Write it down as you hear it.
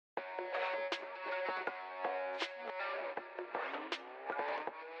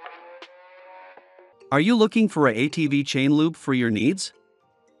Are you looking for a ATV chain lube for your needs?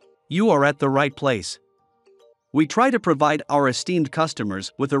 You are at the right place. We try to provide our esteemed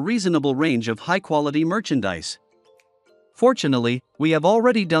customers with a reasonable range of high-quality merchandise. Fortunately, we have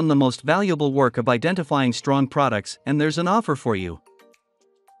already done the most valuable work of identifying strong products, and there's an offer for you.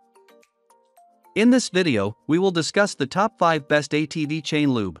 In this video, we will discuss the top 5 best ATV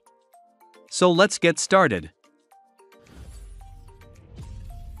chain lube. So let's get started.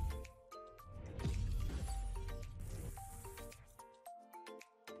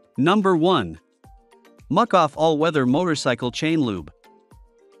 Number 1. Muck-Off All-Weather Motorcycle Chain Lube.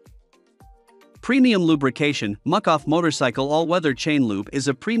 Premium lubrication. Muck-Off Motorcycle All-Weather Chain Lube is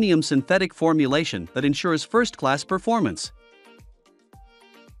a premium synthetic formulation that ensures first-class performance.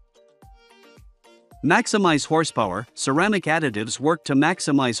 Maximize horsepower. Ceramic additives work to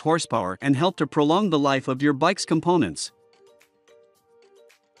maximize horsepower and help to prolong the life of your bike's components.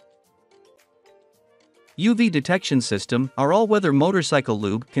 UV detection system. Our all-weather motorcycle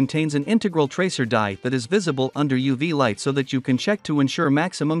lube contains an integral tracer dye that is visible under UV light so that you can check to ensure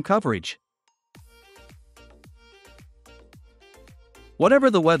maximum coverage.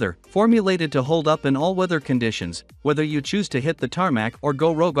 Whatever the weather, formulated to hold up in all-weather conditions, whether you choose to hit the tarmac or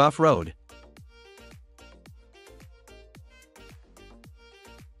go rogue off-road.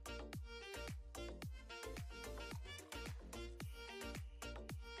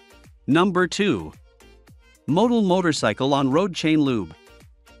 Number 2. Motul Motorcycle On-Road Chain Lube.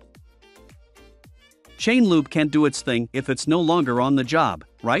 Chain lube can't do its thing if it's no longer on the job,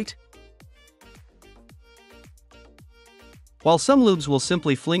 right? While some lubes will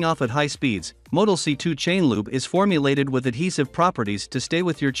simply fling off at high speeds, Motul C2 Chain Lube is formulated with adhesive properties to stay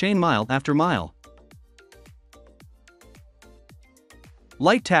with your chain mile after mile.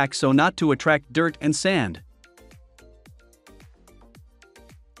 Light tack so not to attract dirt and sand.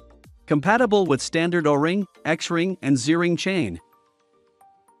 Compatible with standard O-ring, X-ring, and Z-ring chain.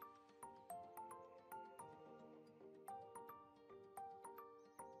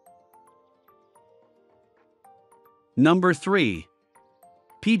 Number 3.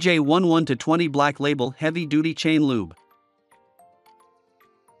 PJ11-20 Black Label Heavy Duty Chain Lube.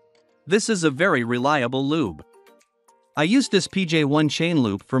 This is a very reliable lube. I use this PJ1 chain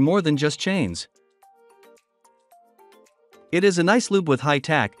lube for more than just chains. It is a nice lube with high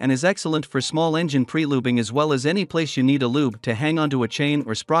tack and is excellent for small engine pre-lubing as well as any place you need a lube to hang onto a chain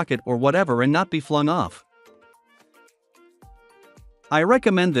or sprocket or whatever and not be flung off. I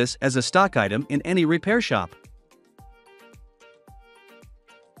recommend this as a stock item in any repair shop.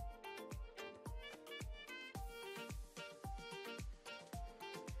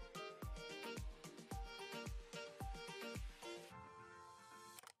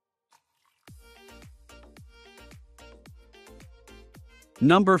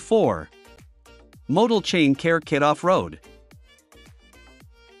 Number 4. Motul Chain Care Kit Off-Road.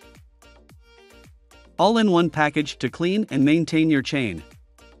 All-in-one package to clean and maintain your chain.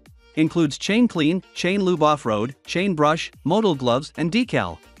 Includes chain clean, chain lube off-road, chain brush, Motul gloves, and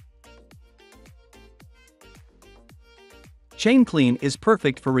decal. Chain clean is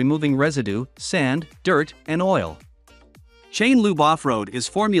perfect for removing residue, sand, dirt, and oil. Chain lube off-road is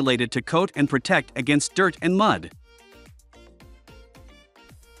formulated to coat and protect against dirt and mud.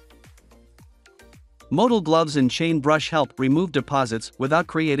 Motul gloves and chain brush help remove deposits without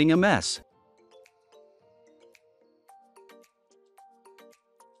creating a mess.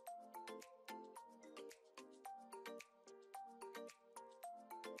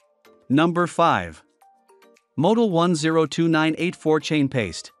 Number 5. Motul 102984 Chain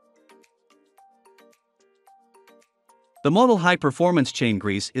Paste. The Motul High Performance Chain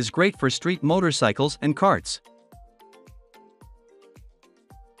Grease is great for street motorcycles and karts.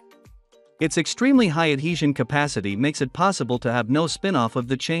 Its extremely high adhesion capacity makes it possible to have no spin-off of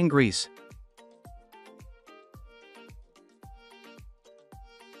the chain grease.